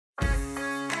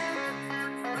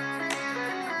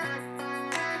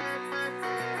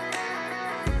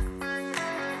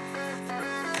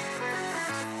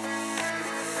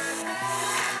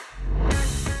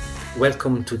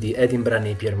Welcome to the Edinburgh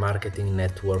Napier Marketing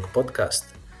Network podcast.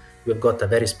 We've got a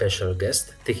very special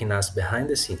guest taking us behind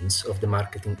the scenes of the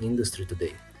marketing industry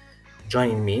today.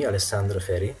 Joining me, Alessandro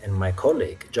Ferri, and my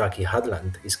colleague, Jackie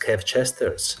Hadland, is Kev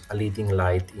Chesters, a leading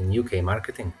light in UK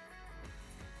marketing.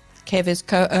 Kev is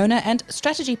co-owner and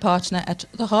strategy partner at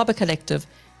the Harbour Collective,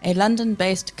 a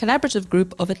London-based collaborative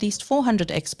group of at least 400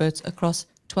 experts across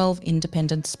 12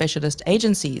 independent specialist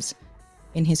agencies.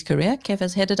 In his career, Kev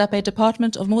has headed up a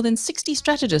department of more than 60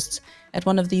 strategists at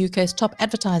one of the UK's top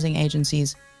advertising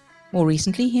agencies. More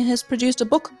recently, he has produced a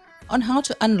book on how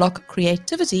to unlock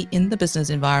creativity in the business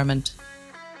environment.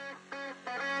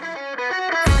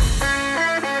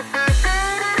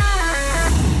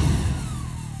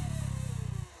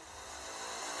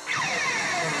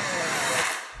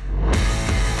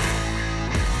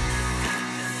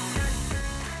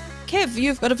 Kev,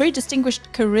 you've got a very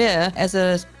distinguished career as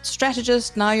a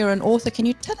strategist. Now you're an author. Can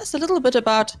you tell us a little bit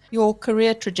about your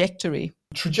career trajectory?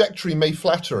 Trajectory may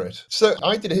flatter it. So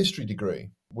I did a history degree,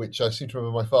 which I seem to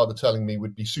remember my father telling me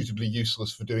would be suitably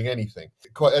useless for doing anything.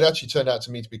 It actually turned out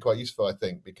to me to be quite useful, I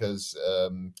think, because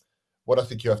what I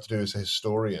think you have to do as a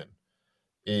historian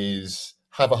is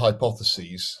have a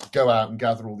hypothesis, go out and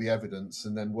gather all the evidence,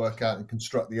 and then work out and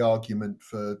construct the argument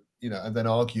for, and then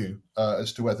argue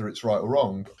as to whether it's right or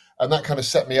wrong. And that kind of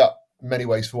set me up in many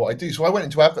ways for what I do. So I went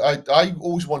into I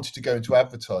always wanted to go into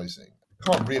advertising.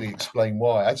 I can't really explain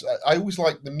why. I always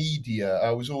liked the media. I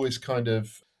was always and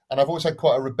I've always had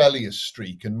quite a rebellious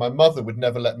streak. And my mother would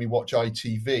never let me watch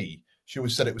ITV. She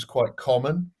always said it was quite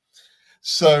common.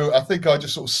 So I think I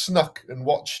just sort of snuck and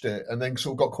watched it and then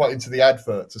sort of got quite into the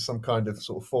adverts as some kind of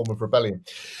sort of form of rebellion.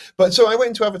 But so I went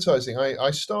into advertising. I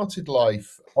started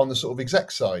life on the sort of exec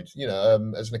side,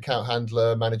 as an account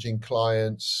handler, managing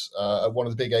clients at one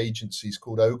of the big agencies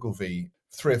called Ogilvy,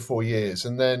 3 or 4 years.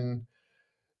 And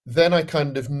then I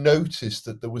kind of noticed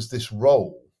that there was this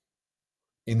role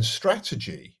in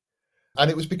strategy. And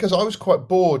it was because I was quite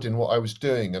bored in what I was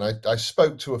doing. And I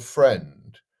spoke to a friend,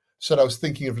 said I was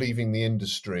thinking of leaving the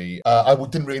industry. I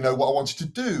didn't really know what I wanted to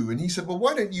do. And he said, well,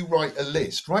 why don't you write a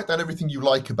list? Write down everything you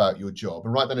like about your job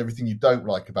and write down everything you don't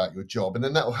like about your job. And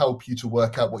then that will help you to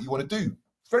work out what you want to do.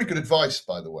 Very good advice,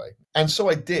 by the way. And so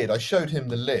I did. I showed him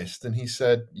the list and he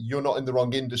said, you're not in the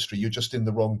wrong industry. You're just in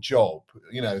the wrong job.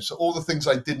 So all the things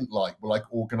I didn't like were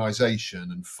like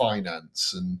organization and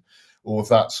finance and all of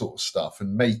that sort of stuff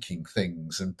and making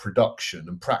things and production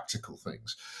and practical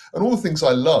things. And all the things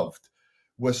I loved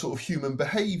were sort of human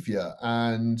behavior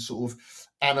and sort of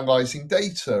analyzing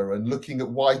data and looking at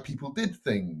why people did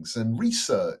things and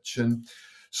research. And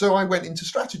so I went into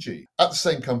strategy at the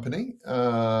same company.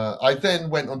 I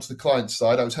then went onto the client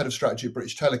side. I was head of strategy at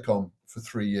British Telecom for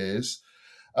 3 years.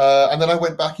 And then I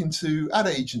went back into ad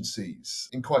agencies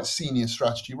in quite senior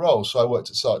strategy roles. So I worked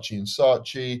at Saatchi &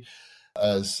 Saatchi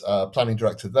as planning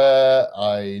director there.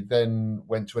 I then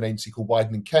went to an agency called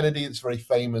Wieden & Kennedy that's very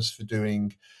famous for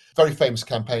doing very famous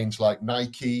campaigns like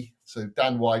Nike. So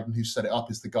Dan Wieden, who set it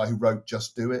up, is the guy who wrote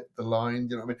Just Do It, the line,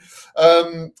 you know what I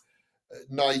mean?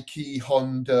 Nike,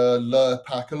 Honda,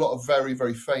 Lurpak, a lot of very,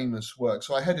 very famous work.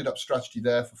 So I headed up strategy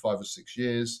there for 5 or 6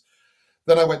 years.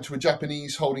 Then I went to a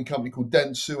Japanese holding company called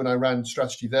Dentsu and I ran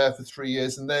strategy there for 3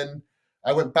 years. And then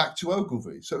I went back to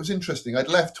Ogilvy. So it was interesting. I'd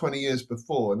left 20 years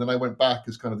before and then I went back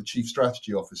as kind of the chief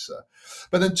strategy officer.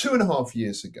 But then 2.5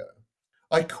 years ago,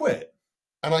 I quit.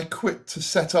 And I quit to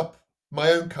set up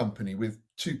my own company with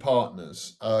 2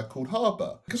 partners called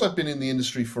Harbour. Because I've been in the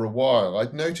industry for a while,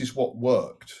 I'd noticed what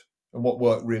worked and what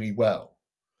worked really well.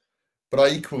 But I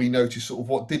equally noticed sort of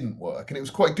what didn't work. And it was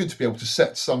quite good to be able to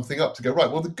set something up to go, right,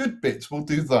 well, the good bits, we'll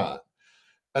do that.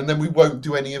 And then we won't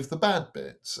do any of the bad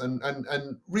bits. And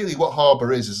really what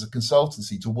Harbour is a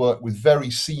consultancy to work with very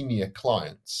senior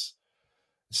clients,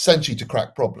 essentially to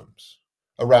crack problems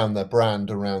around their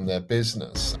brand, around their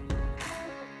business.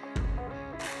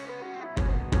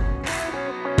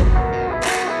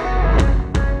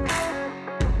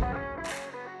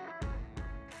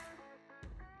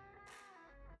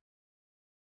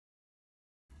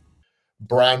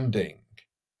 Branding,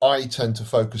 I tend to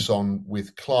focus on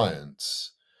with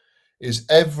clients is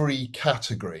every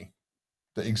category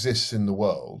that exists in the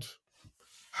world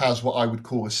has what I would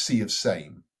call a sea of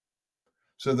same.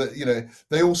 So that,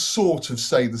 they all sort of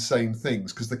say the same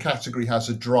things because the category has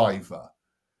a driver.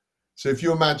 So if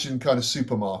you imagine kind of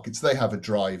supermarkets, they have a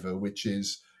driver, which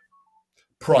is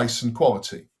price and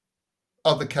quality.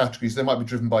 Other categories, they might be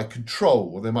driven by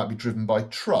control or they might be driven by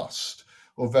trust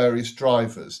or various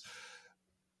drivers.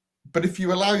 But if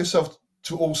you allow yourself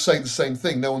to all say the same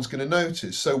thing, no one's going to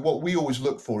notice. So what we always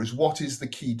look for is what is the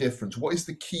key difference? What is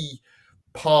the key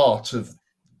part of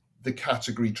the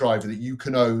category driver that you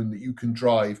can own, that you can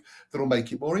drive, that'll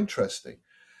make it more interesting.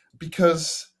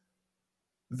 Because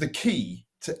the key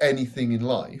to anything in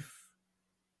life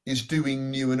is doing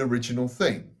new and original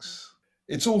things.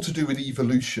 It's all to do with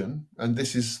evolution, and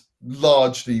this is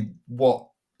largely what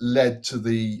led to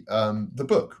the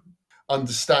book,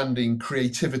 understanding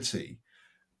creativity,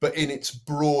 but in its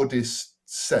broadest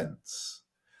sense.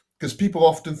 Because people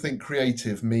often think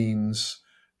creative means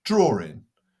drawing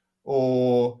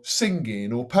or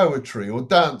singing or poetry or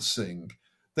dancing.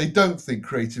 They don't think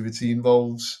creativity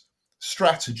involves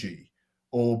strategy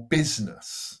or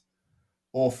business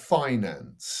or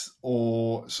finance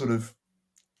or sort of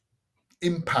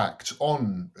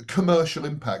commercial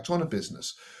impact on a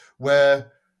business,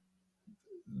 where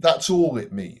that's all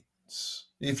it means.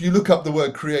 If you look up the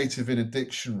word creative in a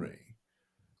dictionary,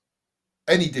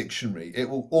 any dictionary, it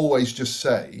will always just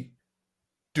say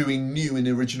doing new and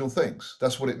original things.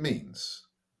 That's what it means.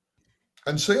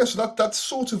 And so, so that's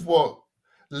sort of what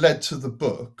led to the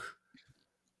book,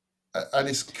 and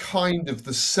it's kind of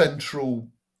the central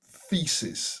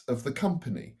thesis of the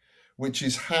company, which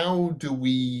is how do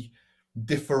we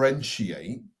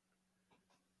differentiate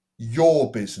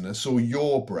your business or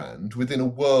your brand within a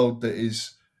world that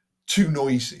is too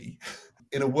noisy,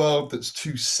 in a world that's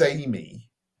too samey,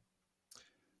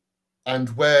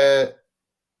 and where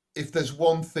if there's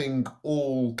one thing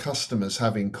all customers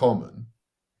have in common,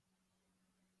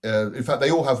 in fact,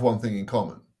 they all have one thing in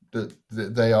common, that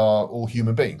they are all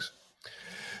human beings.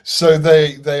 So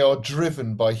they are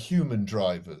driven by human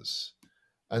drivers.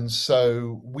 And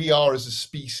so we are, as a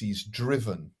species,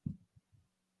 driven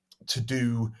to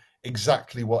do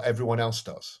exactly what everyone else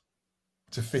does,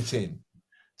 to fit in,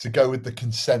 to go with the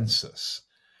consensus,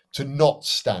 to not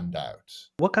stand out.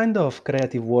 What kind of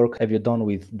creative work have you done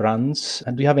with brands?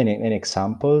 And do you have any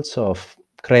examples of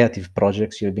creative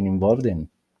projects you've been involved in?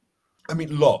 I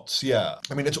mean, lots, yeah.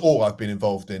 I mean, it's all I've been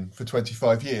involved in for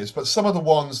 25 years, but some of the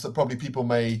ones that probably people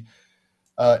may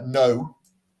know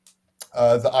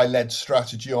that I led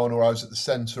strategy on, or I was at the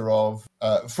center of,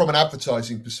 from an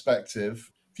advertising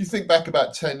perspective. If you think back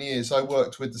about 10 years, I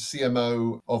worked with the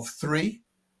CMO of 3,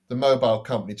 the mobile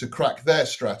company, to crack their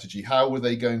strategy. How were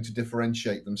they going to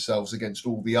differentiate themselves against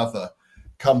all the other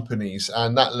companies?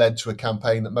 And that led to a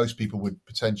campaign that most people would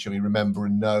potentially remember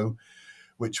and know,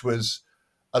 which was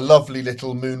a lovely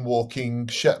little moonwalking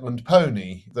Shetland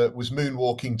pony that was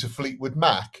moonwalking to Fleetwood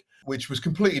Mac, which was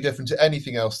completely different to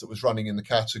anything else that was running in the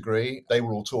category. They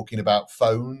were all talking about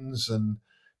phones and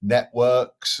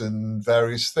networks and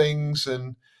various things,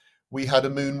 and we had a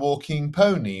moonwalking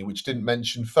pony which didn't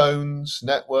mention phones,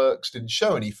 networks, didn't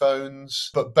show any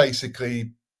phones, but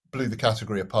basically blew the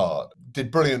category apart.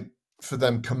 Did brilliant for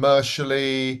them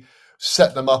commercially,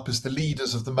 set them up as the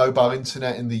leaders of the mobile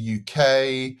internet in the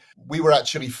UK. We were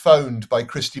actually phoned by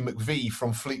Christy McVie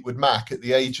from Fleetwood Mac at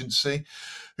the agency,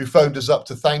 who phoned us up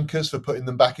to thank us for putting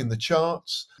them back in the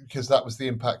charts, because that was the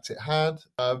impact it had.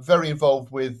 Very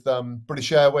involved with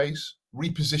British Airways,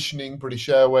 repositioning British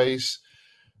Airways,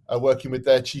 working with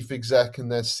their chief exec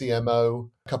and their CMO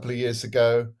a couple of years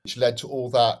ago, which led to all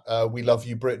that We Love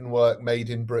You Britain work, Made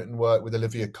in Britain work with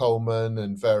Olivia Colman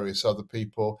and various other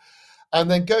people. And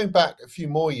then going back a few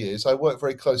more years, I worked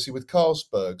very closely with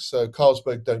Carlsberg. So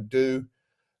Carlsberg Don't Do.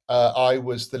 I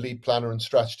was the lead planner and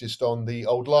strategist on the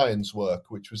Old Lions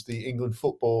work, which was the England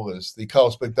footballers. The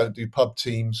Carlsberg Don't Do pub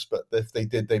teams, but if they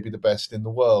did, they'd be the best in the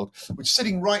world. Which,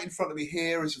 sitting right in front of me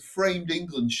here, is a framed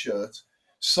England shirt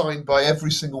signed by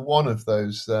every single one of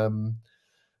those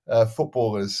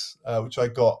footballers, which I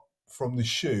got from the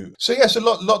shoe. So yes,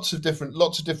 lots of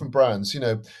different brands.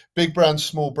 Big brands,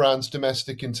 small brands,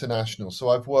 domestic, international. So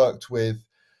I've worked with,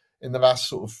 in the last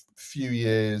sort of few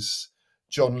years,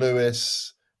 John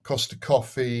Lewis, Costa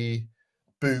Coffee,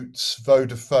 Boots,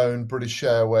 Vodafone, British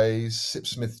Airways,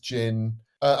 Sipsmith Gin,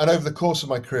 and over the course of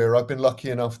my career, I've been lucky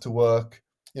enough to work,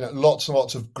 lots and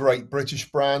lots of great British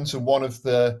brands. And one of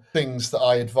the things that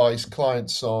I advise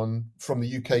clients on, from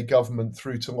the UK government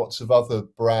through to lots of other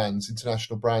brands,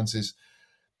 international brands, is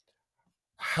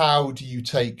how do you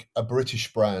take a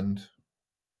British brand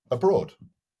abroad?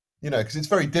 Because it's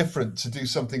very different to do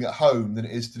something at home than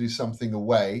it is to do something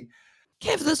away.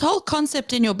 Kev, this whole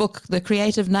concept in your book, the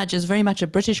creative nudge, is very much a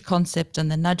British concept, and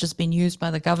the nudge has been used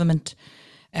by the government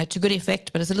to good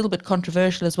effect, but it's a little bit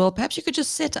controversial as well. Perhaps you could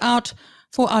just set out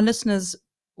for our listeners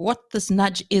what this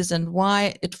nudge is and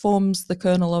why it forms the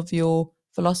kernel of your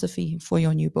philosophy for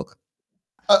your new book.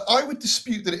 I would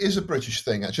dispute that it is a British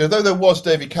thing, actually. Although there was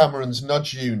David Cameron's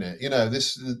nudge unit,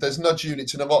 there's nudge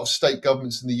units in a lot of state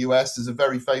governments in the US. There's a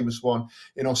very famous one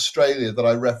in Australia that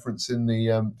I reference in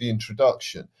the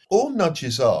introduction. All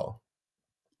nudges are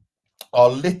are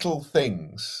little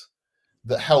things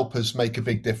that help us make a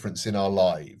big difference in our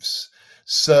lives.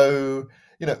 So,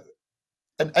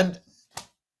 and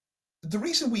the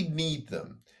reason we need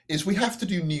them is we have to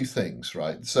do new things,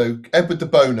 right? So Edward de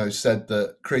Bono said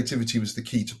that creativity was the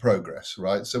key to progress,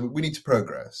 right? So we need to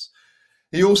progress.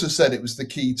 He also said it was the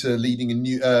key to leading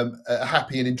a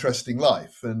happy and interesting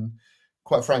life. And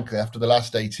quite frankly, after the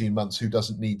last 18 months, who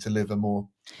doesn't need to live a more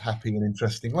happy and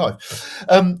interesting life?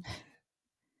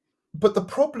 But the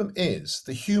problem is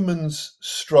the humans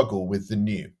struggle with the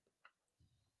new.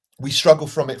 We struggle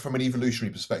from it from an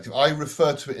evolutionary perspective. I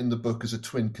refer to it in the book as a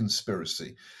twin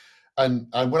conspiracy. And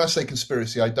when I say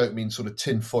conspiracy, I don't mean sort of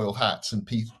tinfoil hats and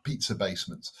pizza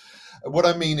basements. What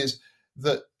I mean is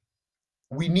that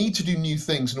we need to do new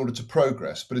things in order to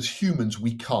progress, but as humans,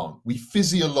 we can't. We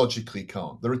physiologically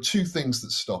can't. There are two things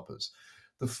that stop us.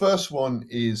 The first one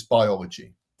is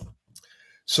biology.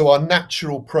 So our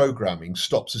natural programming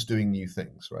stops us doing new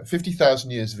things, right?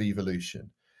 50,000 years of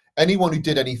evolution. Anyone who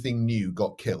did anything new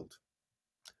got killed,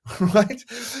 right?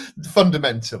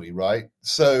 Fundamentally, right?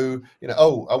 So,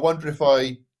 I wonder if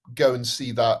I go and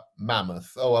see that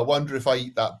mammoth. Oh, I wonder if I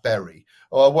eat that berry.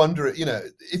 Oh, I wonder,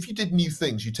 if you did new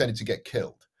things, you tended to get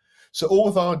killed. So all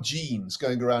of our genes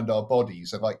going around our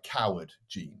bodies are like coward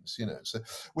genes, So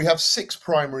we have 6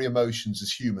 primary emotions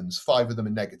as humans, 5 of them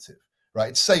are negative, right?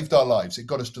 It saved our lives. It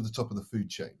got us to the top of the food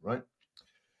chain, right?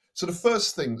 So the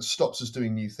first thing that stops us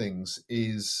doing new things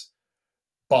is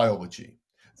biology.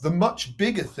 The much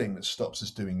bigger thing that stops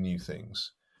us doing new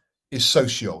things is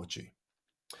sociology.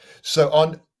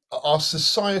 So our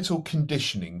societal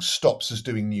conditioning stops us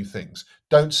doing new things.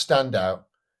 Don't stand out.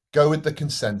 Go with the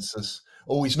consensus.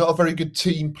 Oh, he's not a very good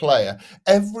team player.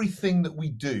 Everything that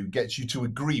we do gets you to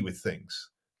agree with things,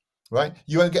 right?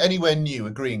 You won't get anywhere new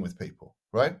agreeing with people,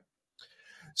 right?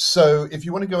 So if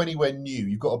you want to go anywhere new,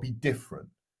 you've got to be different.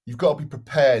 You've got to be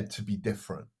prepared to be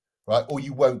different, right? Or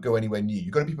you won't go anywhere new.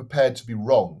 You've got to be prepared to be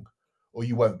wrong, or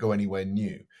you won't go anywhere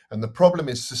new. And the problem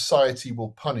is society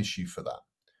will punish you for that.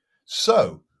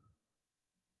 So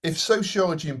if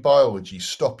sociology and biology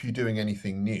stop you doing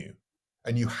anything new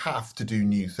and you have to do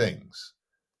new things,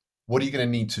 what are you going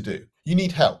to need to do? You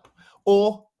need help.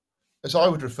 Or, as I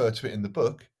would refer to it in the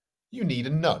book, you need a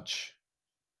nudge.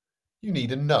 You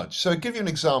need a nudge. So I'll give you an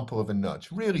example of a nudge.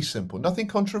 Really simple, nothing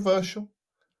controversial.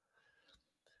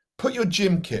 Put your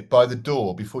gym kit by the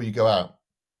door before you go out,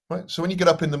 right? So when you get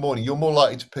up in the morning, you're more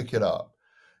likely to pick it up.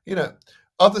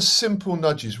 Other simple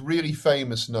nudges, really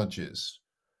famous nudges.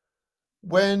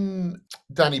 When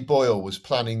Danny Boyle was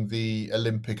planning the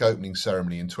Olympic opening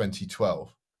ceremony in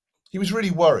 2012, he was really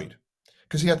worried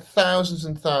because he had thousands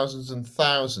and thousands and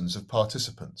thousands of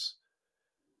participants,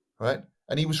 right?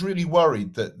 And he was really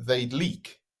worried that they'd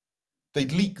leak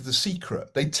the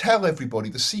secret. They'd tell everybody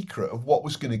the secret of what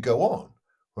was going to go on,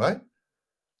 right?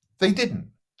 They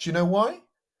didn't. Do you know why?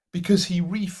 Because he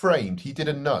reframed, he did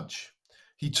a nudge.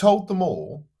 He told them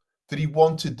all that he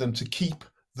wanted them to keep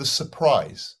the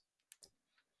surprise.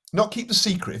 Not keep the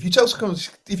secret. If you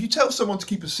tell someone to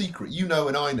keep a secret, you know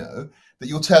and I know that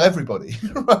you'll tell everybody,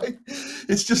 right?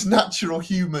 It's just natural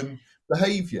human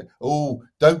behavior. Oh,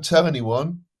 don't tell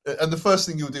anyone. And the first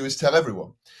thing you'll do is tell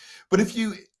everyone. But if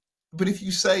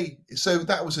you say, so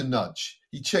that was a nudge.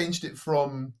 He changed it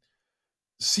from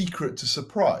secret to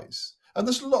surprise. And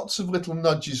there's lots of little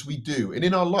nudges we do. And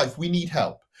in our life, we need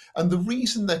help. And the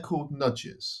reason they're called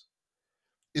nudges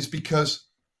is because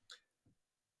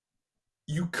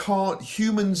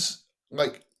humans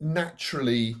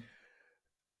naturally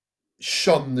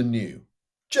shun the new.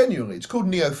 Genuinely, it's called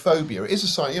neophobia. It is a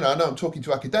science, I know I'm talking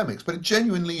to academics, but it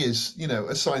genuinely is,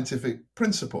 a scientific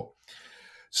principle.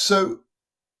 So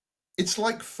it's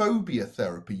like phobia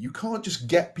therapy. You can't just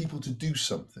get people to do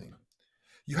something.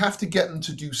 You have to get them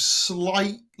to do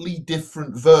slightly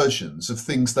different versions of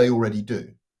things they already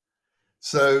do.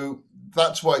 So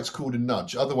that's why it's called a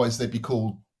nudge. Otherwise, they'd be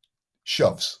called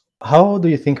shoves. How do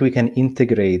you think we can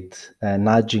integrate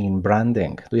nudging in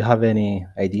branding? Do you have any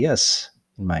ideas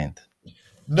in mind?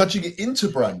 Nudging it into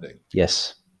branding?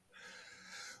 Yes.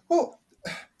 Well,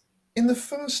 in the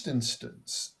first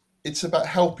instance, it's about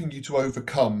helping you to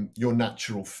overcome your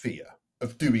natural fear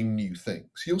of doing new things.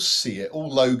 You'll see it. All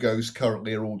logos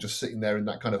currently are all just sitting there in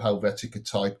that kind of Helvetica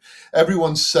type.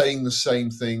 Everyone's saying the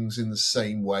same things in the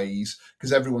same ways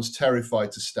because everyone's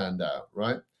terrified to stand out,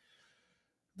 right?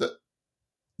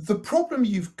 The problem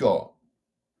you've got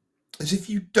is if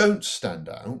you don't stand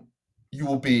out, you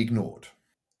will be ignored.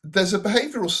 There's a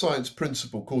behavioral science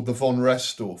principle called the von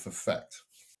Restorff effect.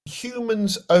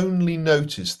 Humans only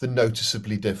notice the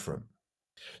noticeably different.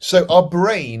 So our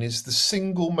brain is the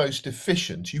single most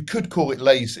efficient, you could call it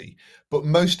lazy, but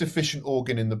most efficient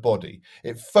organ in the body.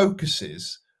 It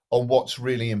focuses on what's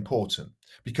really important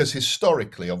because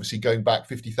historically, obviously going back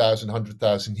 50,000,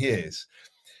 100,000 years,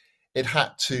 it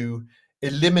had to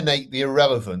eliminate the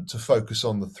irrelevant to focus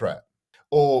on the threat.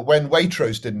 Or when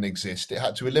Waitrose didn't exist, it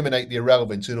had to eliminate the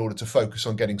irrelevant in order to focus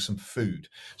on getting some food.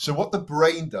 So what the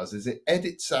brain does is it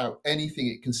edits out anything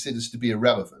it considers to be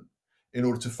irrelevant in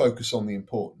order to focus on the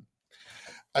important.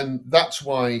 And that's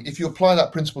why if you apply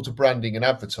that principle to branding and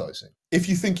advertising, if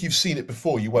you think you've seen it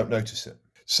before, you won't notice it.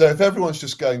 So if everyone's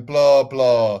just going blah,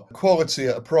 blah, quality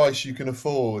at a price you can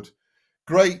afford,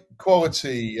 great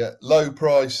quality at low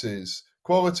prices,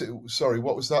 quality, sorry,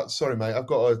 what was that? Sorry, mate,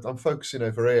 I'm focusing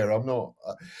over here. I'm not.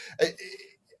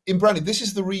 In branding, this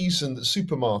is the reason that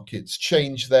supermarkets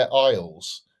change their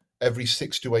aisles every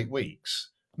 6 to 8 weeks.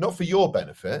 Not for your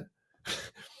benefit.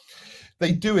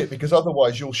 They do it because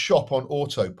otherwise you'll shop on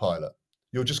autopilot.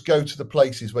 You'll just go to the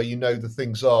places where you know the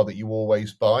things are that you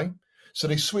always buy. So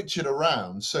they switch it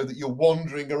around so that you're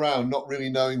wandering around, not really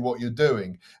knowing what you're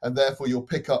doing, and therefore you'll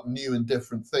pick up new and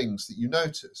different things that you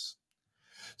notice.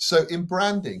 So in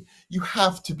branding, you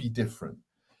have to be different.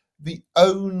 The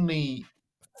only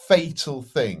fatal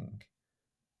thing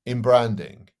in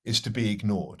branding is to be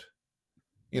ignored.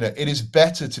 It is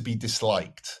better to be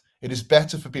disliked. It is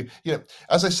better for people,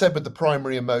 as I said with the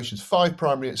primary emotions, 6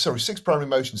 primary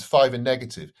emotions, 5 are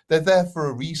negative. They're there for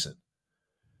a reason.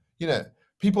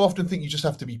 People often think you just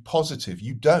have to be positive.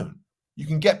 You don't. You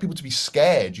can get people to be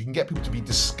scared. You can get people to be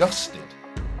disgusted.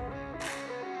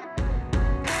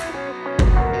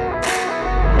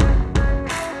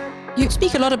 You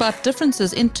speak a lot about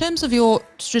differences. In terms of your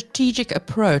strategic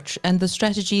approach and the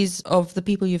strategies of the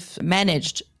people you've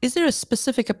managed, is there a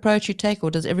specific approach you take,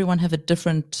 or does everyone have a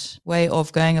different way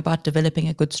of going about developing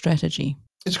a good strategy?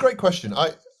 It's a great question.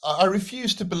 I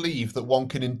refuse to believe that one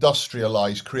can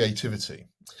industrialize creativity.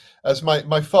 As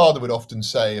my father would often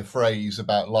say a phrase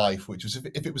about life, which was,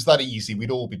 if it was that easy,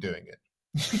 we'd all be doing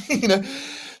it.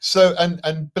 So,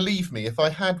 and believe me, if I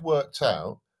had worked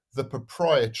out the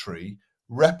proprietary,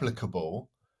 replicable,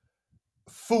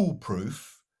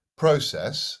 foolproof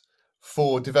process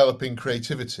for developing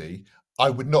creativity, I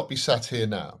would not be sat here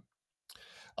now.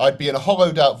 I'd be in a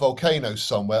hollowed out volcano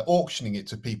somewhere, auctioning it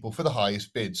to people for the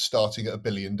highest bids, starting at $1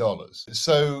 billion.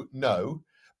 So no,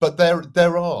 but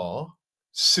there are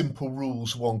simple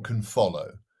rules one can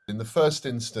follow. In the first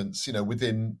instance,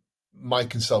 within my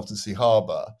consultancy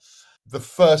Harbour, the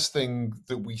first thing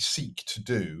that we seek to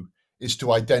do is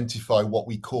to identify what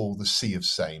we call the sea of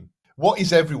same. What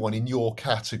is everyone in your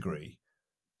category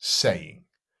saying?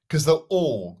 Because they're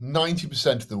all,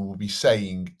 90% of them will be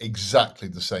saying exactly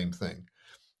the same thing.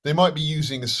 They might be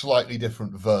using a slightly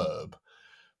different verb,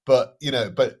 but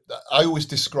I always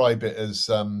describe it as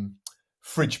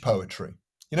fridge poetry.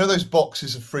 Those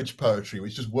boxes of fridge poetry,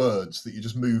 which is just words that you're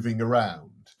just moving around.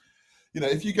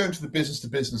 If you go into the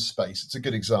business-to-business space, it's a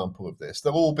good example of this.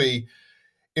 They'll all be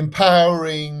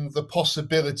empowering the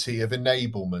possibility of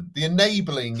enablement, the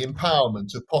enabling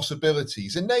empowerment of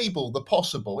possibilities, enable the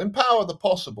possible, empower the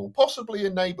possible, possibly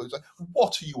enable. It's like,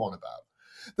 what are you on about?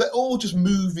 They're all just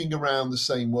moving around the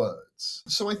same words.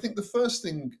 So I think the first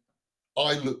thing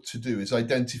I look to do is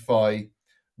identify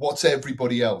what's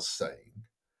everybody else saying.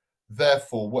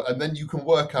 Therefore, and then you can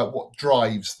work out what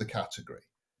drives the category.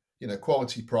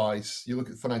 Quality, price, you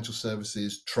look at financial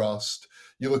services, trust,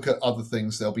 you look at other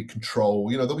things, there'll be control,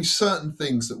 there'll be certain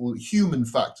things human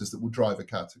factors that will drive a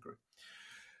category.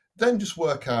 Then just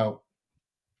work out,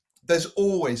 there's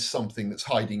always something that's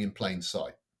hiding in plain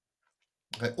sight.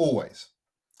 Okay, always.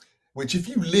 Which if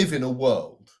you live in a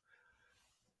world,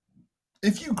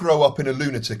 if you grow up in a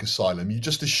lunatic asylum, you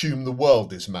just assume the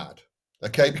world is mad,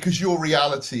 okay? Because your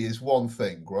reality is one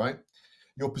thing, right?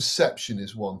 Your perception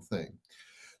is one thing.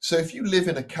 So if you live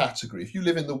in a category, if you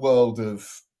live in the world of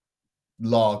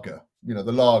lager, the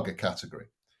lager category,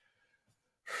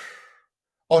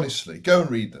 honestly, go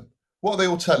and read them. What are they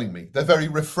all telling me? They're very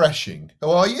refreshing.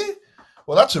 Oh, are you?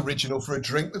 Well, that's original for a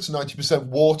drink that's 90%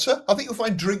 water. I think you'll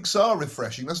find drinks are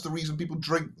refreshing. That's the reason people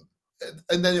drink them.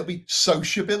 And then it'll be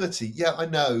sociability. Yeah, I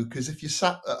know, because if you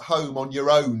sat at home on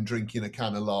your own drinking a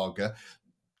can of lager,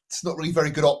 it's not really very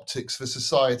good optics for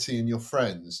society and your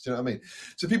friends. Do you know what I mean?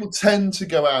 So people tend to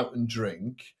go out and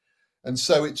drink, and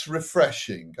so it's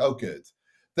refreshing. Oh, good.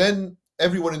 Then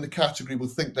everyone in the category will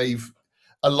think they've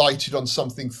alighted on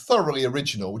something thoroughly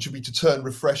original, which would be to turn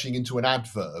refreshing into an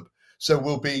adverb. So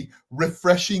we'll be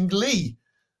refreshingly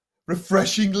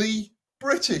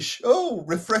British. Oh,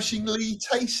 refreshingly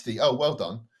tasty. Oh, well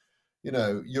done.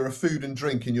 you're a food and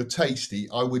drink and you're tasty,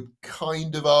 I would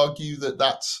kind of argue that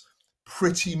that's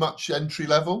pretty much entry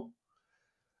level.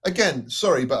 Again,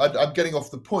 sorry, but I'm getting off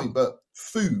the point, but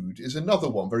food is another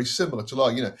one very similar to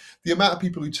the amount of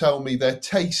people who tell me they're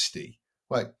tasty.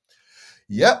 Like,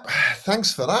 yep,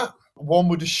 thanks for that. One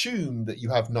would assume that you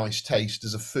have nice taste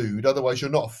as a food, otherwise you're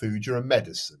not a food, you're a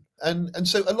medicine. And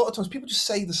so a lot of times people just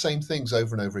say the same things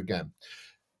over and over again.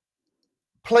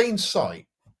 Plain sight.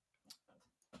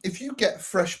 If you get a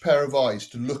fresh pair of eyes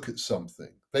to look at something,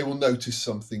 they will notice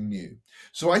something new.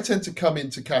 So I tend to come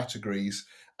into categories,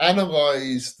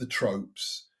 analyze the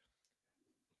tropes,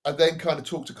 and then kind of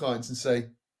talk to clients and say,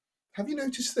 have you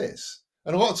noticed this?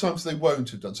 And a lot of times they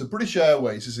won't have done. So British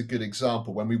Airways is a good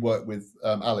example when we worked with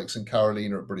Alex and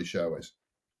Carolina at British Airways.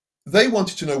 They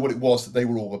wanted to know what it was that they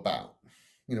were all about.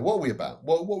 What are we about?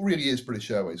 What really is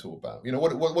British Airways all about?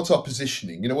 What's our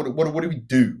positioning? What do we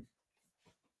do?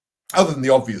 Other than the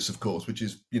obvious, of course, which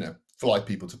is, fly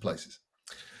people to places,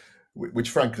 which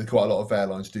frankly quite a lot of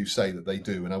airlines do say that they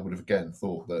do. And I would have again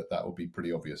thought that would be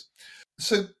pretty obvious.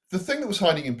 So the thing that was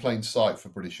hiding in plain sight for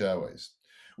British Airways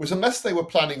was, unless they were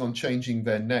planning on changing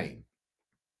their name,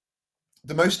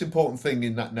 the most important thing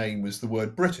in that name was the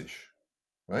word British,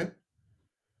 right?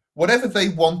 Whatever they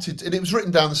wanted, and it was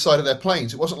written down the side of their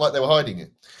planes. It wasn't like they were hiding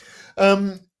it.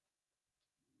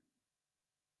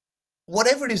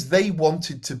 Whatever it is they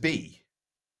wanted to be,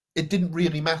 it didn't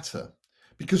really matter.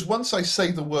 Because once I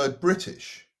say the word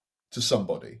British to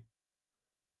somebody,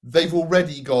 they've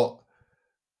already got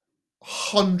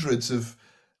hundreds of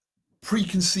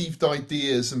preconceived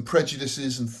ideas and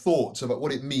prejudices and thoughts about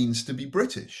what it means to be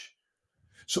British.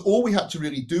 So all we had to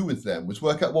really do with them was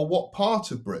work out, well, what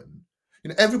part of Britain?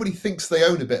 Everybody thinks they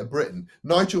own a bit of Britain.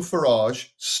 Nigel Farage,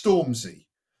 Stormzy,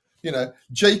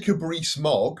 Jacob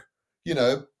Rees-Mogg,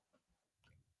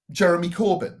 Jeremy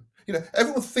Corbyn.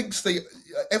 Everyone thinks they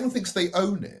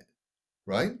own it,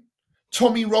 right?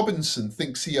 Tommy Robinson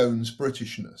thinks he owns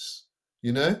Britishness.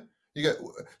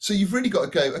 So you've really got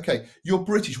to go, okay, you're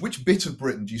British. Which bit of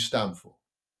Britain do you stand for,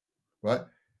 right?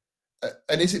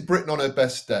 And is it Britain on her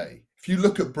best day? If you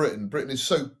look at Britain is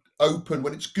so open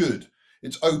when it's good.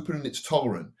 It's open and it's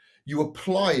tolerant. You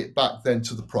apply it back then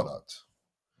to the product.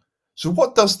 So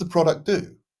what does the product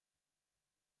do?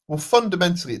 Well,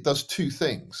 fundamentally, it does two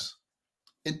things.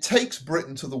 It takes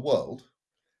Britain to the world,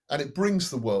 and it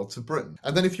brings the world to Britain.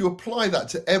 And then if you apply that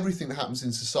to everything that happens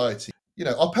in society,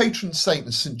 our patron saint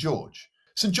is St. George.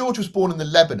 St. George was born in the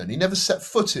Lebanon. He never set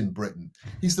foot in Britain.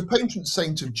 He's the patron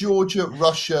saint of Georgia,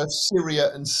 Russia,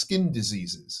 Syria, and skin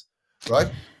diseases,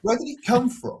 right? Where did he come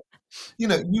from? You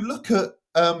look at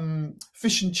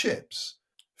fish and chips.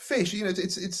 Fish,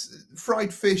 it's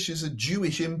fried fish is a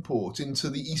Jewish import into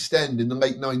the East End in the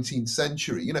late 19th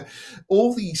century.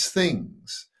 All these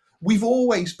things, we've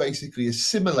always basically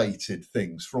assimilated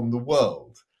things from the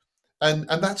world. And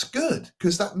that's good,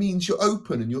 because that means you're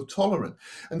open and you're tolerant.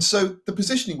 And so the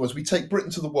positioning was, we take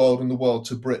Britain to the world and the world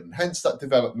to Britain. Hence that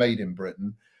developed Made in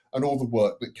Britain and all the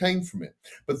work that came from it.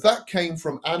 But that came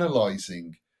from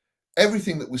analysing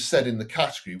everything that was said in the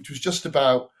category, which was just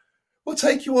about, we'll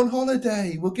take you on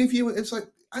holiday, we'll give you, it's like,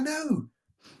 I know,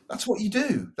 that's what you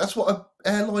do. That's what an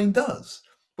airline does.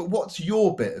 But what's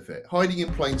your bit of it? Hiding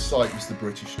in plain sight was the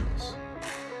Britishness.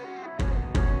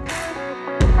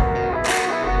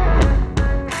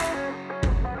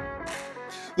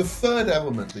 The third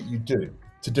element that you do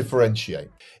to differentiate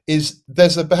is,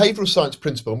 there's a behavioural science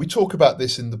principle, and we talk about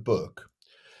this in the book.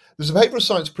 There's a behavioural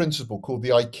science principle called the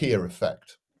IKEA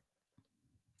effect,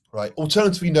 right?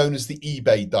 Alternatively known as the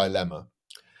eBay dilemma.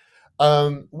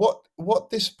 What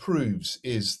this proves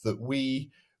is that we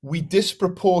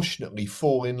disproportionately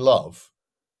fall in love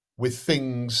with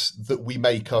things that we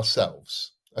make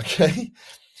ourselves. Okay,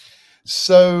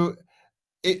 so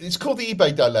it's called the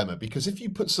eBay dilemma, because if you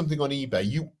put something on eBay,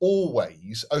 you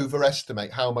always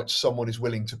overestimate how much someone is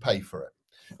willing to pay for it.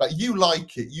 Like, you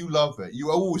like it, you love it, you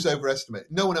always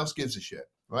overestimate. No one else gives a shit,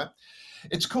 right?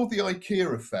 It's called the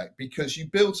IKEA effect because you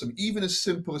build something, even as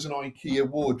simple as an IKEA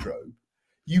wardrobe,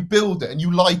 you build it and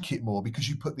you like it more because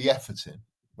you put the effort in,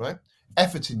 right?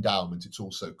 Effort endowment, it's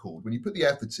also called. When you put the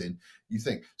effort in, you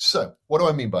think. So what do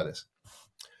I mean by this?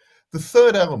 The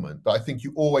third element that I think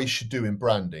you always should do in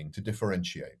branding to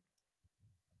differentiate: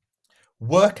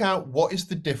 work out what is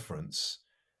the difference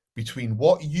between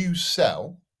what you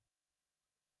sell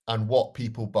and what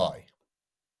people buy.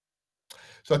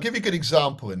 So I'll give you a good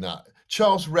example in that.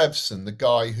 Charles Revson, the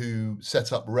guy who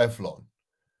set up Revlon,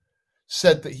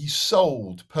 said that he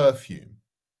sold perfume,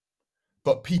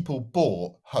 but people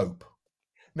bought hope.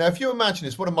 Now, if you imagine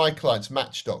this, one of my clients,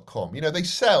 Match.com, they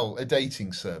sell a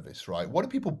dating service, right? What do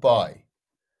people buy?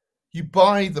 You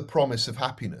buy the promise of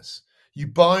happiness. You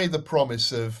buy the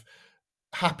promise of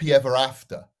happy ever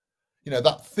after. You know,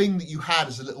 that thing that you had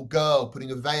as a little girl,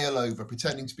 putting a veil over,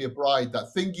 pretending to be a bride,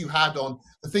 that thing you had on,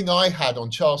 the thing I had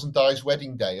on Charles and Di's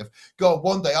wedding day of, God,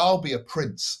 one day I'll be a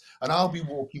prince and I'll be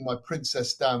walking my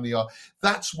princess down the aisle.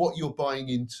 That's what you're buying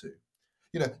into.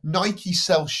 You know, Nike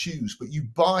sells shoes, but you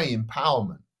buy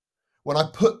empowerment. When I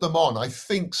put them on, I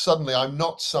think suddenly I'm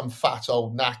not some fat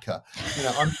old knacker. You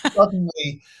know, I'm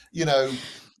suddenly, you know,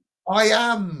 I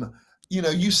am, you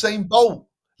know, Usain Bolt.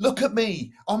 Look at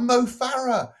me. I'm Mo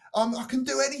Farah. I can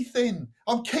do anything.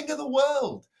 I'm king of the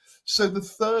world. So the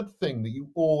third thing that you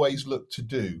always look to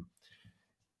do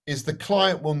is the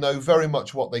client will know very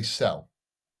much what they sell.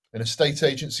 An estate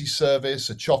agency service,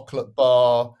 a chocolate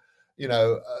bar, you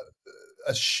know,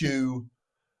 a shoe,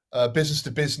 business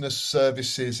to business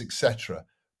services, etc.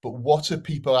 But what are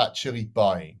people actually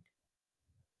buying?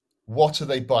 What are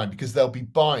they buying? Because they'll be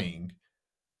buying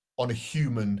on a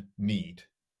human need,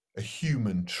 a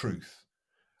human truth.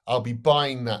 I'll be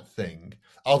buying that thing.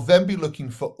 I'll then be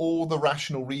looking for all the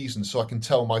rational reasons so I can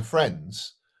tell my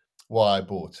friends why I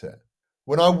bought it.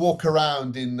 When I walk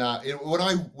around in that,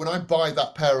 when I buy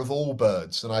that pair of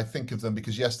Allbirds, and I think of them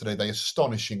because yesterday they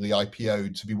astonishingly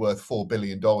IPO'd to be worth $4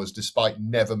 billion despite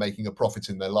never making a profit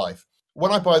in their life.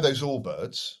 When I buy those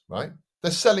Allbirds, right,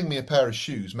 they're selling me a pair of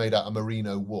shoes made out of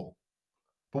merino wool.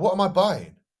 But what am I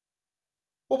buying?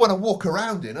 Well, when I walk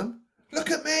around in them, look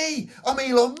at me. I'm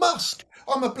Elon Musk.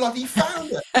 I'm a bloody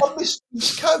founder. I'm Mr.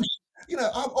 East Coast. You know,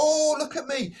 oh, look at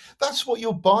me. That's what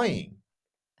you're buying.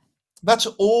 That's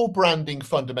all branding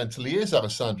fundamentally is,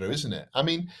 Alessandro, isn't it? I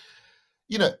mean,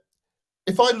 you know,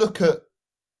 if I look at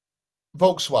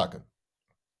Volkswagen,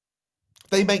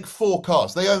 they make 4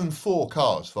 cars. They own 4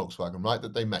 cars, Volkswagen, right,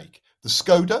 that they make. The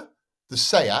Skoda, the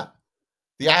Seat,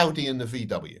 the Audi, and the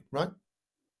VW, right?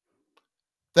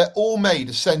 They're all made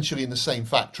essentially in the same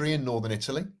factory in northern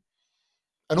Italy.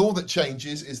 And all that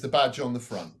changes is the badge on the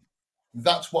front.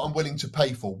 That's what I'm willing to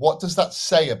pay for. What does that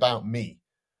say about me?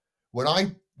 When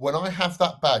I have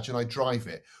that badge and I drive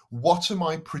it, what am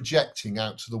I projecting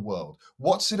out to the world?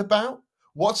 What's it about?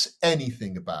 What's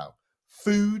anything about?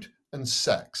 Food and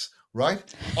sex,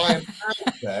 right? I am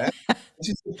out there. This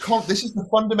is the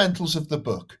fundamentals of the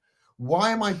book.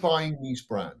 Why am I buying these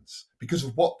brands? Because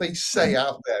of what they say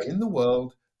out there in the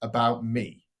world about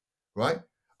me, right?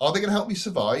 Are they going to help me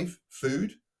survive?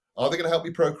 Food. Are they going to help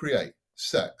me procreate?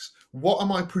 Sex. What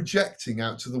am I projecting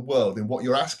out to the world in what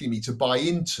you're asking me to buy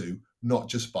into, not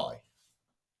just buy?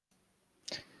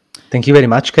 Thank you very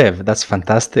much, Kev. That's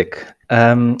fantastic.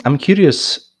 I'm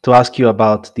curious to ask you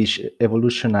about these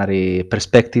evolutionary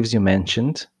perspectives you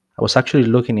mentioned. I was actually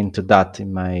looking into that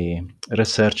in my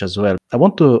research as well. I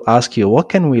want to ask you, what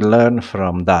can we learn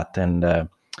from that, and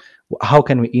how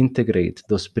can we integrate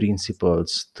those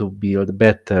principles to build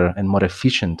better and more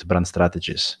efficient brand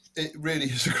strategies? It really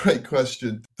is a great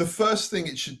question. The first thing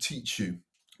it should teach you,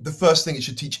 the first thing it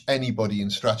should teach anybody in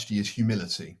strategy is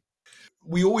humility.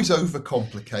 We always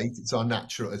overcomplicate. It's our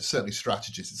natural, it's certainly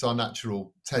strategists, it's our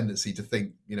natural tendency to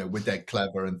think, you know, we're dead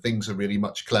clever and things are really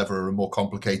much cleverer and more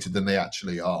complicated than they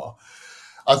actually are.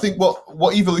 I think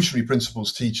what evolutionary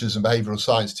principles teaches and behavioral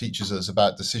science teaches us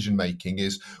about decision making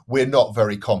is we're not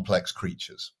very complex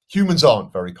creatures. Humans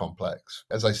aren't very complex.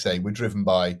 As I say, we're driven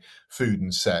by food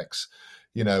and sex.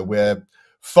 You know, we're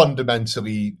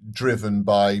fundamentally driven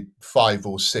by 5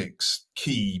 or 6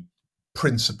 key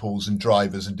principles and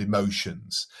drivers and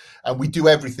emotions. And we do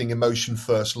everything emotion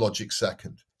first, logic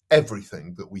second.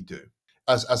 Everything that we do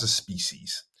as a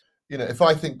species. You know, if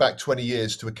I think back 20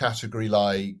 years to a category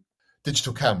like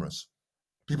digital cameras,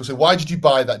 people say, why did you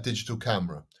buy that digital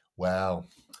camera? Well,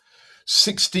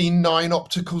 16:9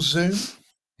 optical zoom,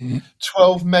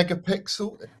 12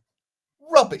 megapixel.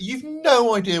 Rubbish. You've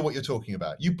no idea what you're talking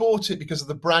about. You bought it because of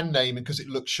the brand name and because it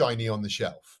looks shiny on the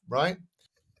shelf, right?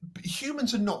 But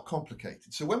humans are not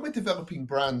complicated. So when we're developing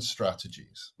brand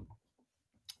strategies,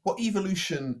 what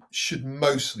evolution should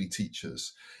mostly teach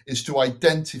us is to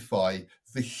identify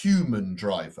the human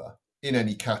driver in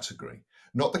any category,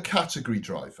 not the category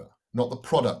driver, not the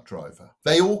product driver.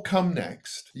 They all come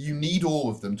next. You need all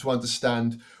of them to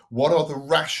understand what are the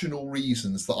rational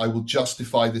reasons that I will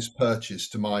justify this purchase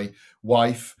to my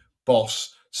wife,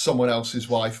 boss, someone else's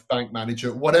wife, bank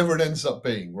manager, whatever it ends up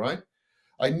being, right?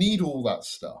 I need all that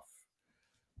stuff.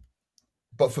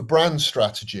 But for brand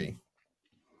strategy,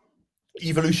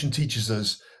 evolution teaches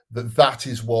us that that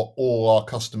is what all our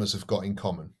customers have got in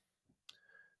common.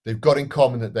 They've got in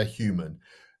common that they're human.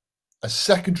 A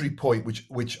secondary point,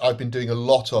 which I've been doing a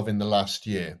lot of in the last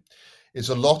year, is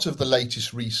a lot of the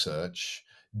latest research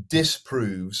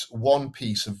disproves one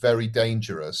piece of very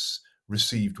dangerous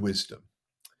received wisdom.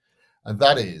 And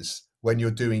that is when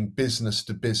you're doing business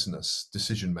to business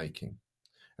decision making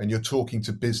and you're talking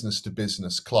to business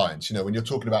clients, when you're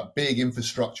talking about big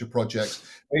infrastructure projects,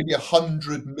 maybe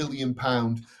 £100 million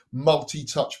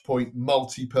multi-touch point,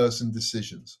 multi-person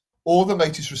decisions. All the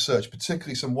latest research,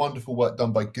 particularly some wonderful work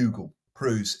done by Google,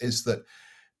 proves is that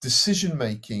decision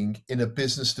making in a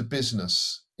business to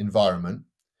business environment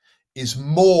is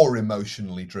more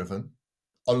emotionally driven,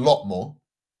 a lot more,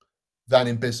 than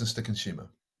in business to consumer.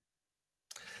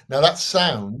 Now that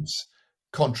sounds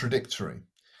contradictory,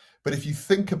 but if you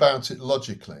think about it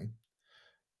logically,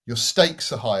 your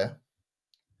stakes are higher,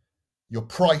 your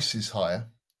price is higher,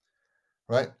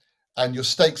 right? And your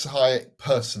stakes are higher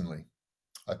personally,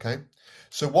 okay?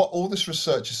 So what all this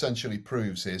research essentially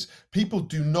proves is people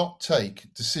do not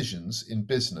take decisions in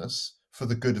business for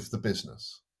the good of the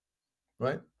business,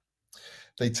 right?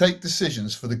 They take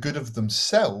decisions for the good of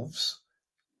themselves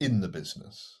in the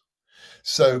business.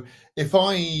 So if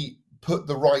I put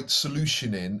the right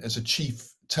solution in as a chief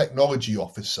technology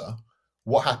officer,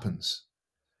 what happens?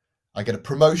 I get a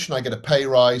promotion, I get a pay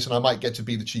rise, and I might get to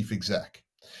be the chief exec.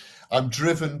 I'm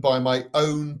driven by my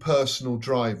own personal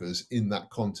drivers in that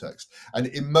context. And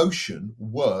emotion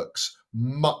works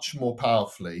much more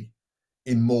powerfully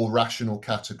in more rational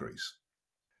categories.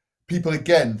 People,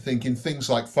 again, think in things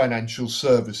like financial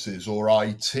services or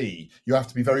IT, you have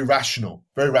to be very rational,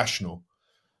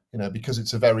 because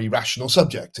it's a very rational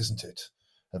subject, isn't it?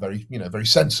 A very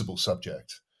sensible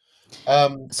subject.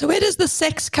 So where does the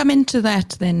sex come into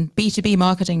that then? B2B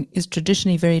marketing is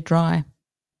traditionally very dry.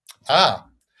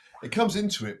 It comes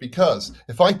into it because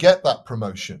if I get that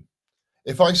promotion,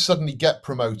 if I suddenly get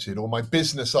promoted or my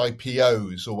business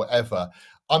IPOs or whatever,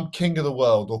 I'm king of the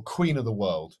world or queen of the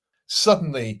world.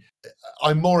 Suddenly,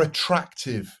 I'm more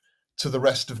attractive to the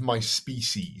rest of my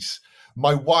species.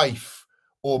 My wife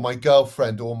or my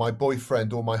girlfriend or my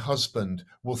boyfriend or my husband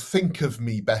will think of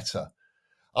me better.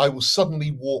 I will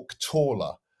suddenly walk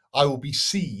taller. I will be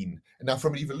seen. Now,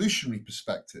 from an evolutionary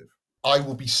perspective, I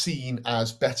will be seen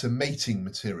as better mating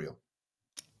material.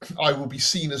 I will be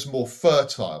seen as more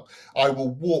fertile. I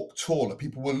will walk taller.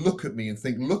 People will look at me and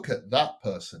think, look at that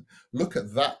person. Look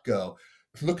at that girl.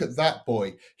 Look at that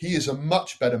boy. He is a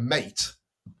much better mate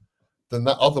than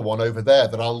that other one over there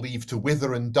that I'll leave to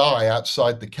wither and die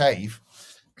outside the cave.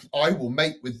 I will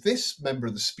mate with this member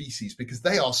of the species because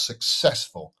they are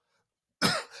successful.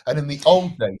 And in the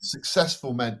old days,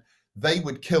 successful meant they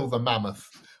would kill the mammoth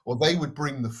or they would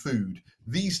bring the food.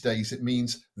 These days, it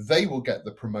means they will get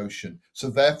the promotion.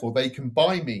 So therefore, they can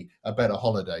buy me a better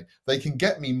holiday. They can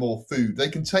get me more food. They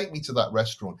can take me to that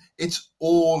restaurant. It's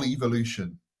all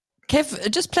evolution.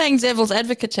 Kev, just playing devil's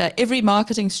advocate here, every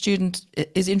marketing student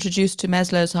is introduced to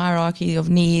Maslow's hierarchy of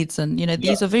needs. And,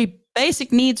 these are very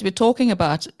basic needs we're talking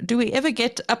about. Do we ever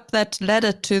get up that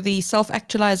ladder to the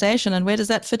self-actualization? And where does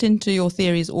that fit into your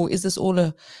theories? Or is this all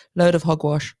a load of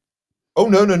hogwash? Oh,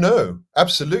 no.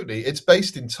 Absolutely. It's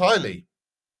based entirely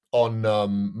on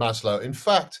Maslow. In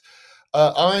fact,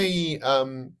 I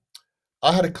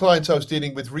had a client I was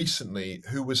dealing with recently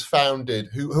who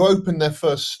opened their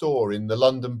first store in the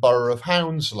London borough of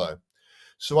Hounslow.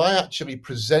 So I actually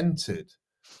presented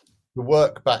the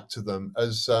work back to them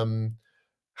as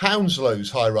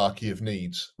Hounslow's hierarchy of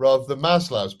needs rather than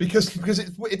Maslow's because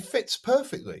it fits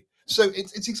perfectly. So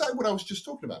it's exactly what I was just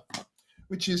talking about,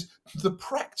 which is the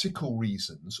practical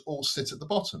reasons all sit at the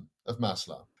bottom of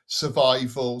Maslow.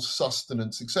 Survival,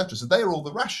 sustenance, etc. So they are all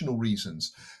the rational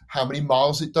reasons. How many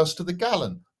miles it does to the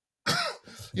gallon,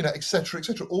 etc.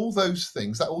 All those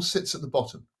things, that all sits at the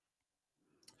bottom.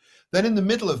 Then in the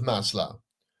middle of Maslow,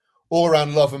 all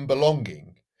around love and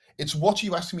belonging, it's what are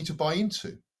you asking me to buy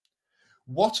into?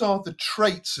 What are the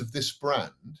traits of this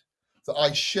brand that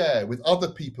I share with other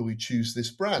people who choose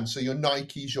this brand? So your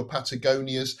Nikes, your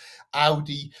Patagonias,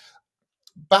 Audi.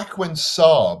 Back when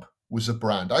Saab was a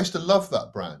brand, I used to love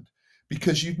that brand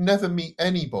because you'd never meet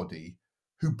anybody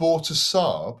who bought a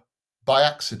Saab by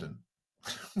accident,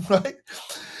 right?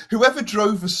 Whoever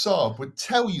drove a Saab would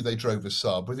tell you they drove a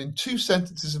Saab within 2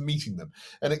 sentences of meeting them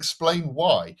and explain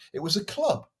why. It was a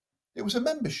club. It was a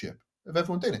membership of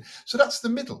everyone doing it. So that's the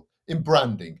middle in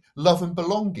branding, love and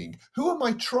belonging. Who are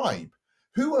my tribe?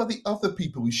 Who are the other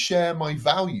people who share my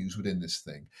values within this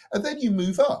thing? And then you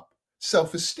move up,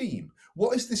 self-esteem.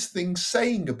 What is this thing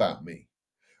saying about me?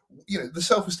 The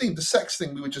self-esteem, the sex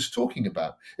thing we were just talking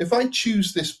about. If I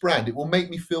choose this brand, it will make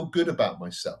me feel good about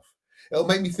myself. It'll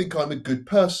make me think I'm a good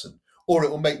person. or it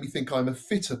will make me think I'm a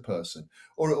fitter person,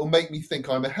 or it will make me think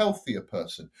I'm a healthier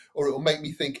person, or it will make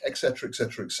me think, etc.,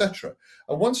 etc., etc.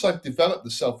 And once I've developed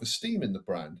the self-esteem in the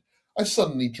brand, I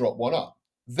suddenly drop one up.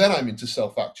 Then I'm into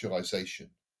self-actualization.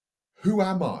 Who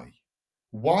am I?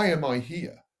 Why am I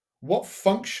here? What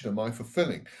function am I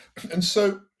fulfilling? And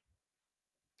so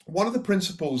one of the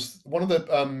principles, one of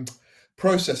the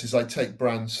processes I take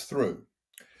brands through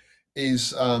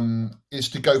is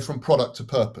to go from product to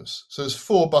purpose. So there's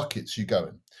 4 buckets you go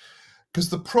in. Because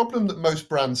the problem that most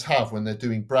brands have when they're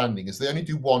doing branding is they only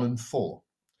do 1 and 4.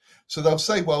 So they'll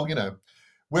say, well,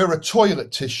 we're a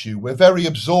toilet tissue, we're very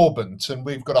absorbent, and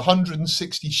we've got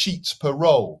 160 sheets per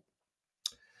roll.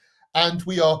 And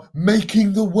we are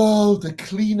making the world a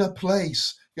cleaner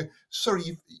place.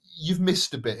 Sorry, you've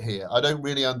missed a bit here. I don't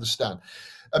really understand.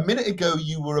 A minute ago,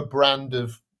 you were a brand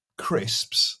of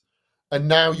crisps, and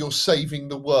now you're saving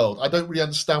the world. I don't really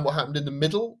understand what happened in the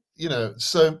middle.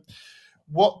 So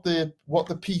what the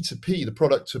P2P, the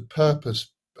product to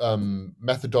purpose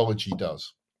methodology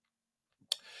does,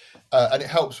 and it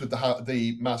helps with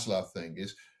the Maslow thing,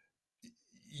 is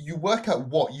you work out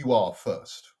what you are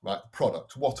first, right?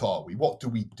 Product. What are we? What do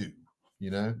we do?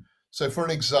 So for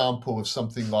an example of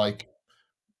something like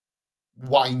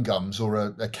wine gums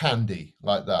or a candy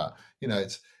like that,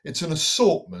 it's an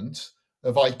assortment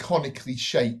of iconically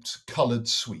shaped colored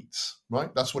sweets,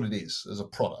 right? That's what it is as a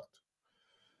product.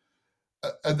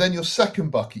 And then your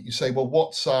second bucket, you say, well,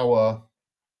 what's our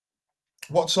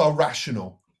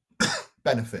rational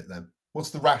benefit then?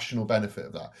 What's the rational benefit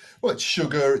of that? Well, it's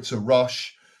sugar, it's a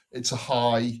rush, it's a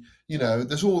high,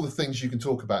 there's all the things you can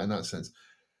talk about in that sense.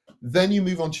 Then you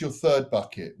move on to your third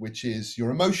bucket, which is your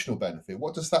emotional benefit.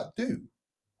 What does that do?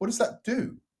 What does that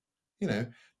do?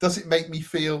 Does it make me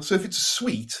feel, so if it's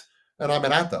sweet and I'm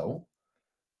an adult,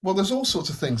 well, there's all sorts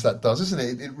of things that does, isn't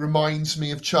it? It reminds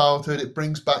me of childhood. It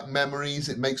brings back memories.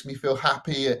 It makes me feel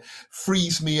happy. It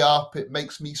frees me up. It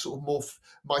makes me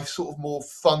my more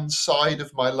fun side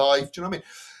of my life. Do you know what I mean?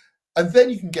 And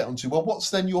then you can get onto, well, what's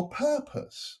then your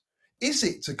purpose? Is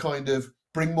it to kind of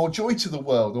bring more joy to the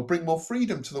world or bring more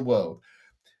freedom to the world?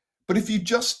 But if you've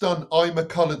just done, I'm a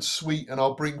coloured sweet and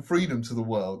I'll bring freedom to the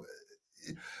world,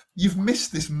 you've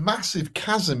missed this massive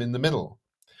chasm in the middle.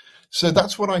 So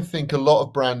that's what I think a lot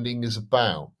of branding is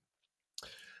about.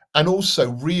 And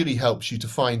also really helps you to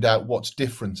find out what's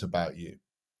different about you,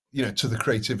 to the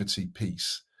creativity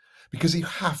piece, because you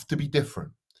have to be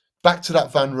different. Back to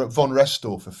that von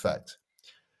Restorff effect.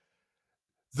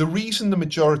 The reason the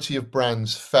majority of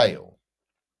brands fail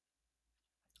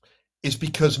is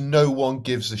because no one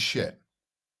gives a shit,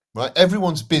 right?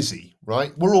 Everyone's busy,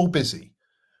 right? We're all busy.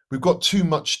 We've got too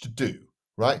much to do,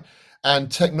 right?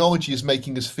 And technology is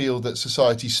making us feel that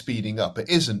society's speeding up. It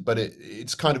isn't, but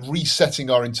it's kind of resetting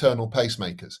our internal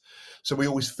pacemakers. So we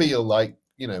always feel like,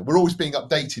 we're always being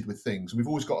updated with things. We've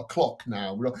always got a clock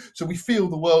now. So we feel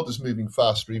the world is moving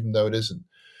faster, even though it isn't.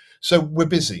 So we're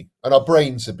busy and our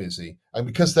brains are busy. And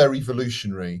because they're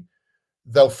evolutionary,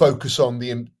 they'll focus on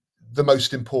the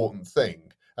most important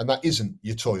thing. And that isn't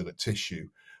your toilet tissue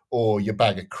or your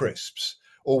bag of crisps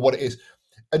or what it is.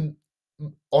 And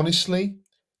honestly,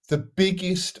 the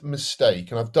biggest mistake,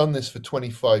 and I've done this for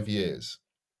 25 years,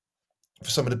 for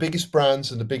some of the biggest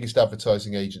brands and the biggest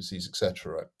advertising agencies,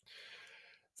 etc.,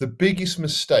 the biggest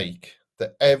mistake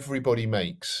that everybody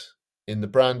makes in the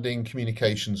branding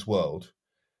communications world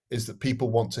is that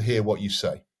people want to hear what you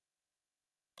say.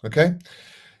 Okay?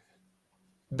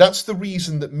 That's the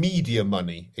reason that media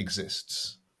money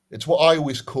exists. It's what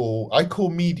I call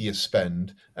media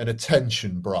spend an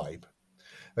attention bribe.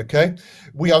 Okay,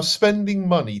 we are spending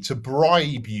money to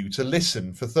bribe you to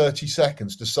listen for 30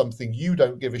 seconds to something you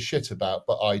don't give a shit about,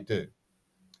 but I do.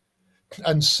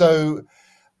 And so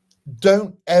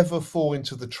don't ever fall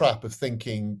into the trap of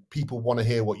thinking people want to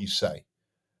hear what you say.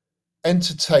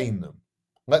 Entertain them.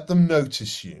 Let them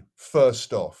notice you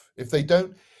first off.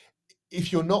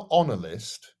 If you're not on a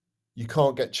list, you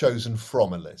can't get chosen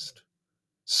from a list.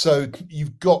 So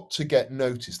you've got to get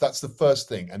noticed. That's the first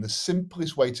thing. And the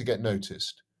simplest way to get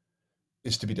noticed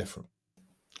is to be different.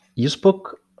 You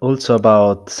spoke also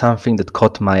about something that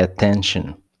caught my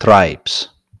attention, tribes.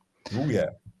 Oh, yeah.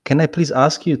 Can I please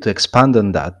ask you to expand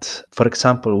on that? For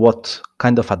example, what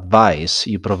kind of advice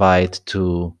you provide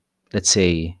to, let's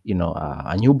say,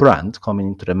 a new brand coming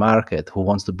into the market who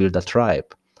wants to build a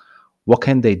tribe? What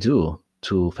can they do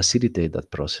to facilitate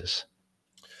that process?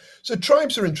 So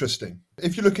tribes are interesting.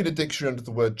 If you look at a dictionary under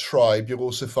the word tribe, you'll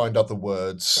also find other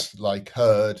words like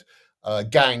herd,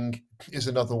 gang is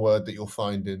another word that you'll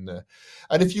find in there.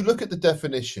 And if you look at the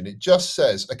definition, it just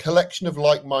says a collection of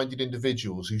like-minded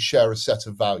individuals who share a set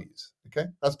of values. Okay,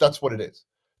 that's what it is.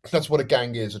 That's what a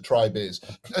gang is, a tribe is.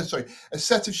 A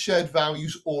set of shared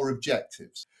values or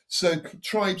objectives. So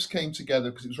tribes came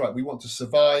together because it was right, we want to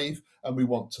survive and we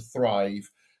want to thrive.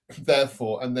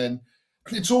 Therefore, and then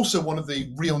it's also one of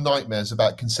the real nightmares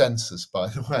about consensus, by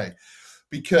the way,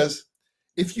 because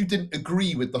if you didn't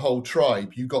agree with the whole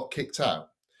tribe, you got kicked out.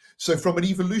 So from an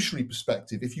evolutionary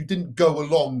perspective, if you didn't go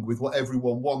along with what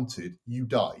everyone wanted, you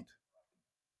died.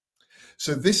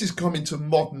 So this is coming to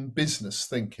modern business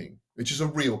thinking, which is a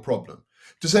real problem.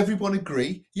 Does everyone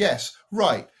agree? Yes.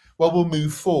 Right. Well, we'll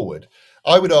move forward.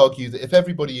 I would argue that if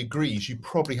everybody agrees, you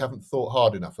probably haven't thought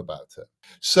hard enough about it.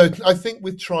 So I think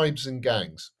with tribes and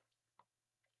gangs,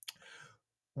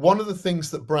 one of the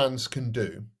things that brands can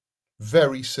do,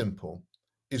 very simple,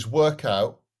 is work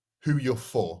out who you're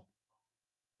for,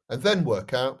 and then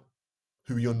work out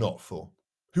who you're not for.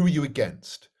 Who are you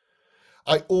against?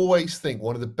 I always think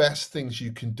one of the best things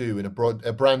you can do in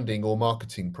a branding or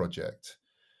marketing project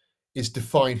is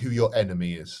define who your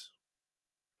enemy is.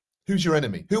 Who's your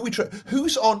enemy?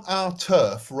 Who's on our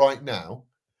turf right now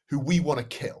who we want to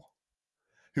kill,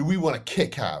 who we want to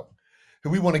kick out, who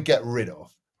we want to get rid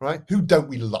of, right? Who don't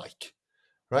we like,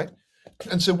 right?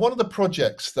 And so one of the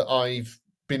projects that I've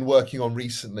been working on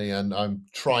recently, and I'm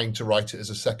trying to write it as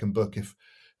a second book if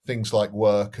things like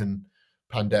work and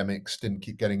pandemics didn't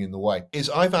keep getting in the way, is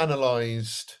I've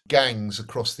analysed gangs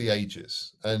across the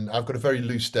ages. And I've got a very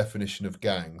loose definition of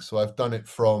gangs. So I've done it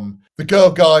from the Girl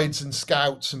Guides and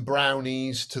Scouts and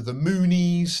Brownies to the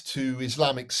Moonies to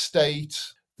Islamic State,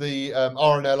 the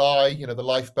RNLI, the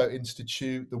Lifeboat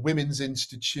Institute, the Women's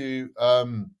Institute,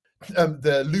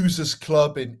 the Losers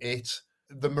Club in it,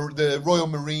 the Royal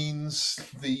Marines,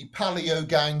 the Paleo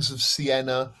gangs of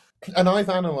Siena. And I've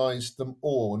analysed them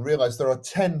all and realised there are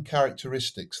 10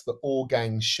 characteristics that all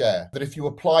gangs share, that if you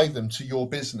apply them to your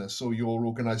business or your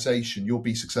organisation, you'll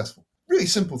be successful. Really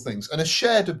simple things. And a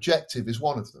shared objective is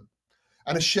one of them.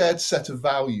 And a shared set of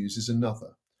values is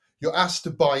another. You're asked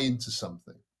to buy into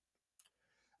something.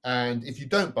 And if you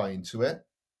don't buy into it,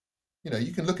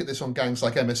 you can look at this on gangs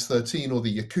like MS-13 or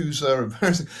the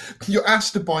Yakuza. You're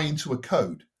asked to buy into a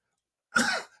code.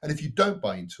 And if you don't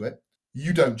buy into it,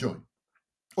 you don't join.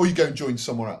 Or you go and join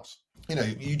somewhere else.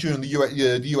 You join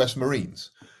the US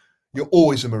Marines. You're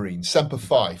always a Marine, Semper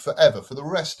Fi, forever. For the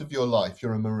rest of your life,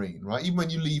 you're a Marine, right? Even when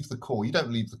you leave the Corps, you don't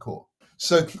leave the Corps.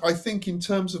 So I think in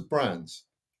terms of brands,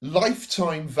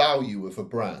 lifetime value of a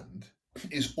brand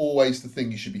is always the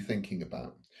thing you should be thinking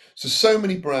about. So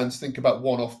many brands think about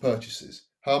one-off purchases.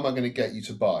 How am I going to get you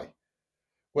to buy?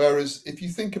 Whereas if you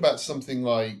think about something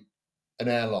like an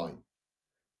airline,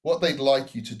 what they'd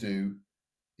like you to do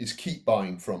is keep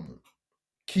buying from them,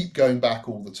 keep going back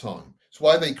all the time. It's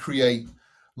why they create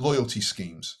loyalty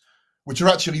schemes, which are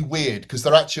actually weird because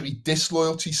they're actually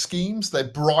disloyalty schemes. They're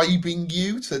bribing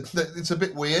you. It's a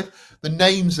bit weird. The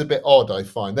name's a bit odd, I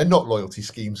find. They're not loyalty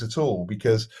schemes at all,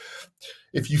 because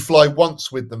if you fly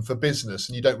once with them for business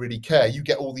and you don't really care, you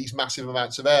get all these massive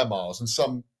amounts of air miles, and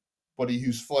somebody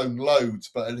who's flown loads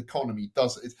but an economy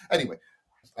does it. Anyway,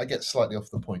 I get slightly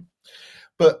off the point.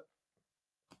 But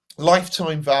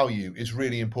lifetime value is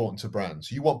really important to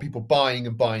brands. You want people buying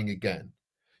and buying again.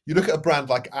 You look at a brand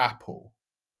like Apple.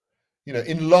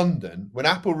 In London, when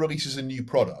Apple releases a new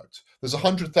product, there's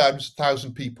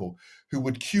 100,000 people who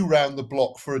would queue round the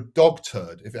block for a dog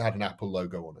turd if it had an Apple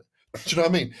logo on it. Do you know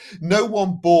what I mean? No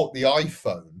one bought the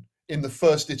iPhone in the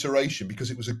first iteration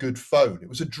because it was a good phone. It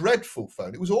was a dreadful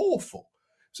phone. It was awful.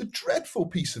 It was a dreadful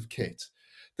piece of kit.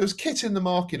 There was kit in the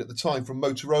market at the time from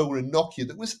Motorola and Nokia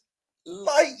that was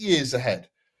light years ahead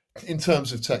in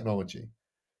terms of technology.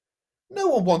 No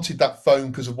one wanted that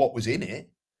phone because of what was in it.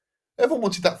 Everyone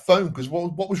wanted that phone because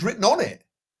what was written on it.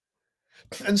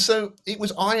 And so it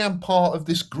was, I am part of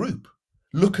this group.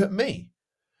 Look at me.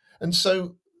 And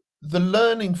so the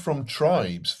learning from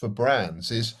tribes for brands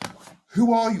is,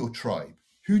 who are your tribe?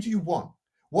 Who do you want?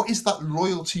 What is that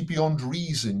loyalty beyond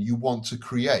reason you want to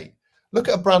create? Look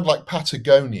at a brand like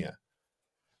Patagonia.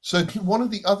 So one of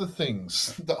the other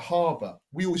things that Harbour,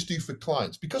 we always do for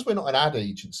clients, because we're not an ad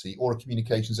agency or a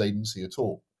communications agency at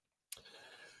all,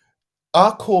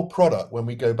 our core product when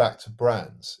we go back to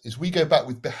brands is we go back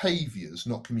with behaviors,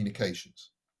 not communications.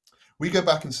 We go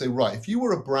back and say, right, if you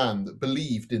were a brand that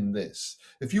believed in this,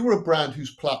 if you were a brand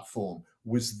whose platform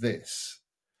was this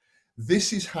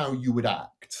is how you would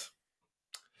act.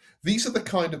 These are the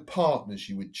kind of partners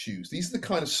you would choose. These are the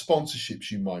kind of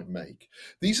sponsorships you might make.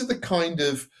 These are the kind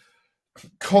of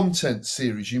content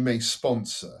series you may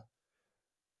sponsor.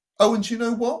 Oh, and you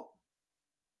know what?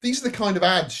 These are the kind of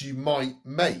ads you might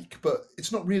make, but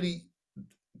it's not really...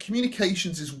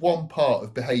 Communications is one part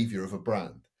of behavior of a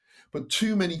brand, but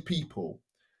too many people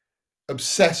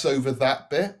obsess over that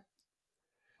bit.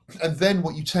 And then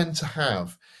what you tend to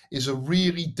have is a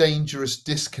really dangerous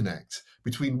disconnect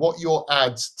between what your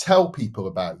ads tell people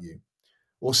about you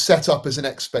or set up as an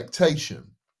expectation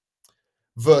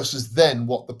versus then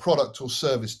what the product or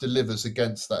service delivers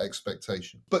against that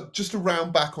expectation. But just to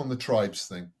round back on the tribes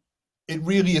thing, it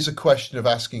really is a question of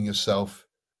asking yourself,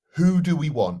 who do we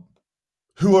want?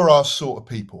 Who are our sort of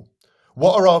people?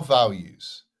 What are our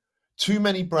values? Too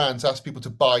many brands ask people to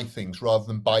buy things rather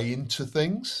than buy into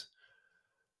things.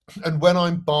 And when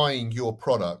I'm buying your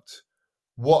product,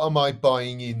 what am I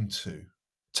buying into?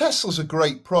 Tesla's a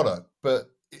great product, but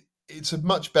it's a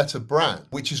much better brand,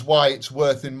 which is why it's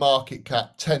worth in market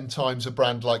cap 10 times a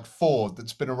brand like Ford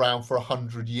that's been around for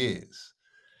 100 years.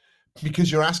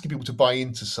 Because you're asking people to buy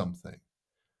into something,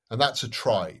 and that's a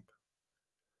tribe.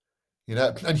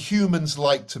 And humans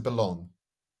like to belong,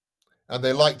 and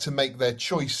they like to make their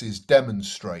choices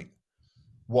demonstrate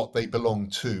what they belong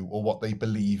to or what they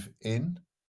believe in.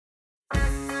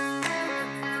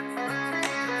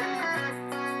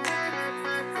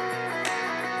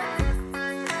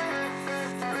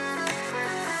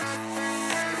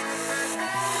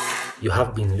 You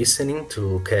have been listening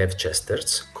to Kev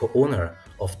Chesters, co-owner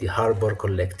of the Harbor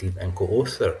Collective and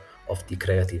co-author of The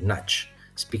Creative Nudge,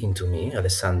 speaking to me,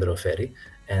 Alessandro Ferri,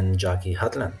 and Jackie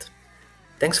Hadland.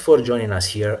 Thanks for joining us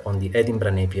here on the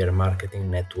Edinburgh Napier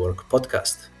Marketing Network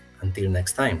podcast. Until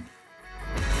next time.